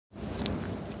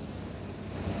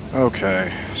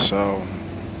Okay, so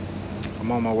I'm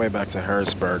on my way back to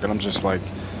Harrisburg, and I'm just like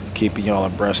keeping y'all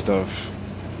abreast of,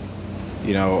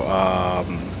 you know,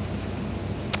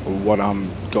 what I'm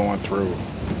going through.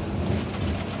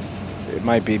 It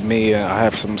might be me. I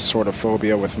have some sort of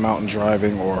phobia with mountain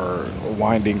driving or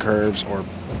winding curves or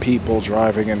people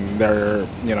driving, and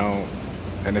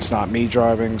and it's not me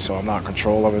driving, so I'm not in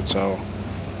control of it. So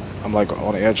I'm like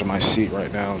on the edge of my seat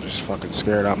right now, just fucking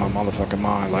scared out of my motherfucking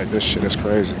mind. Like this shit is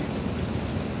crazy.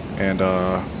 And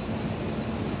I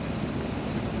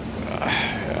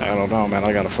don't know, man.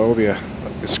 I got a phobia.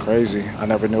 It's crazy. I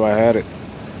never knew I had it.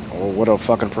 Or what a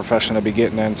fucking profession to be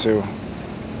getting into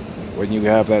when you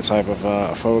have that type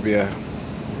of phobia.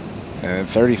 And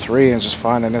 33 and just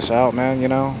finding this out, man, you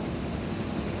know?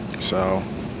 So,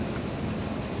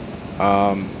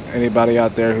 anybody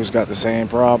out there who's got the same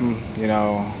problem,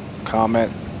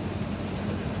 comment.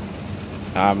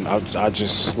 I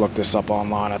just looked this up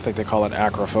online. I think they call it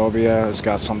acrophobia. It's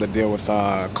got something to deal with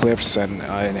cliffs and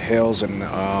hills and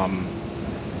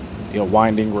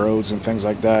winding roads and things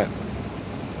like that.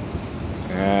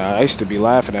 And I used to be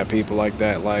laughing at people like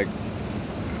that. Like,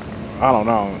 I don't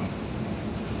know.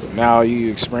 But now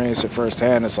you experience it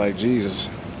firsthand. It's like Jesus.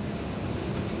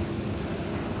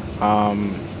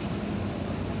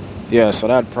 Yeah, so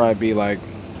that'd probably be like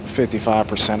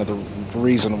 55% of the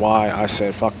reason why I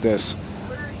said fuck this.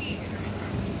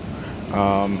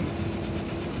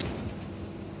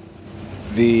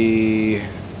 The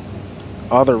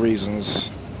other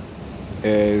reasons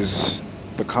is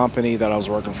the company that I was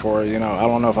working for. I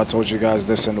don't know if I told you guys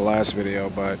this in the last video,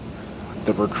 but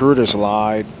the recruiters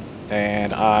lied,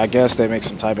 and I guess they make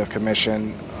some type of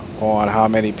commission on how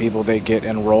many people they get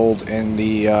enrolled in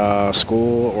the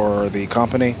school or the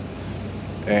company.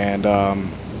 And,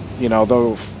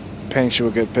 they'll paint you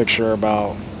a good picture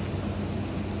about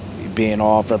being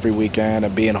off every weekend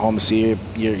and being home to see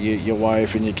your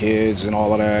wife and your kids and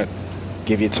all of that,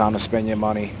 give you time to spend your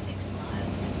money.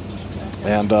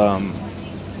 And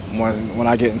when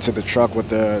I get into the truck with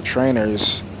the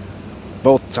trainers,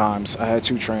 both times I had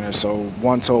two trainers. So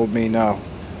one told me, no,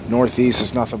 Northeast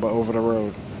is nothing but over the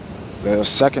road. The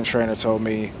second trainer told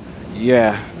me,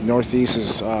 yeah, Northeast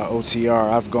is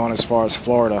OTR. I've gone as far as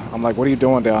Florida. I'm like, what are you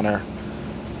doing down there?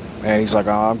 And he's like,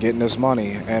 oh, I'm getting this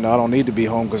money, and I don't need to be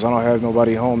home because I don't have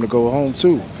nobody home to go home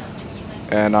to.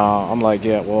 And I'm like,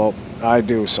 yeah, well, I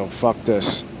do, so fuck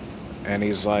this. And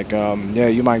he's like, yeah,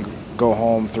 you might go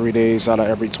home 3 days out of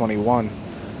every 21.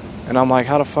 And I'm like,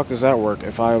 how the fuck does that work?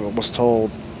 If I was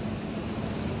told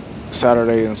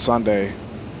Saturday and Sunday,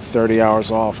 30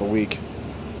 hours off a week,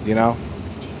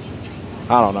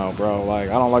 I don't know, bro. Like,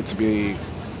 I don't like to be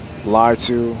lied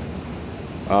to.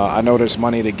 I know there's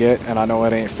money to get, and I know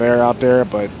it ain't fair out there,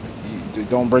 but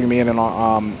don't bring me in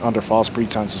under false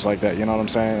pretenses like that. You know what I'm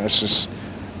saying?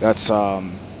 That's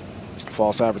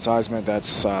false advertisement.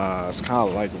 It's kind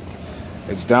of like,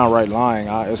 it's downright lying.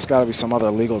 It's got to be some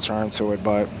other legal term to it,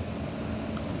 but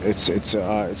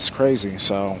it's crazy.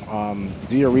 So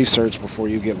do your research before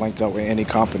you get linked up with any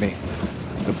company.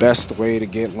 The best way to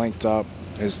get linked up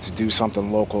is to do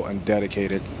something local and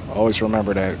dedicated. Always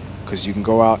remember that, because you can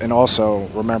go out, and also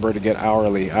remember to get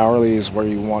hourly. Hourly is where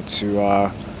you want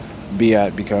to be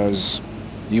at, because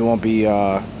you won't be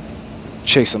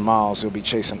chasing miles, you'll be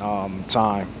chasing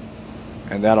time,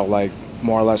 and that'll like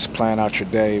more or less plan out your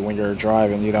day when you're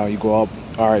driving. You go up,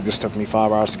 all right, this took me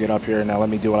 5 hours to get up here, now let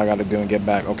me do what I got to do and get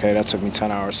back. Okay, that took me 10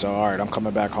 hours, so all right, I'm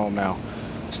coming back home now.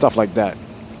 Stuff like that.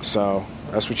 So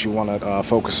that's what you want to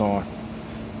focus on.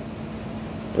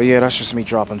 But yeah, that's just me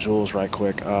dropping jewels right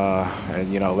quick,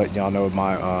 and letting y'all know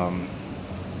my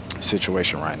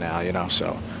situation right now.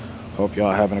 So hope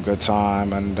y'all having a good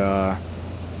time, and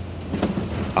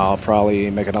I'll probably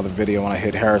make another video when I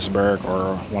hit Harrisburg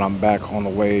or when I'm back on the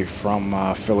way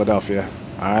from Philadelphia.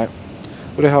 All right,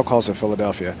 who the hell calls it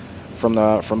Philadelphia? From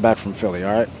back from Philly.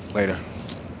 All right, later.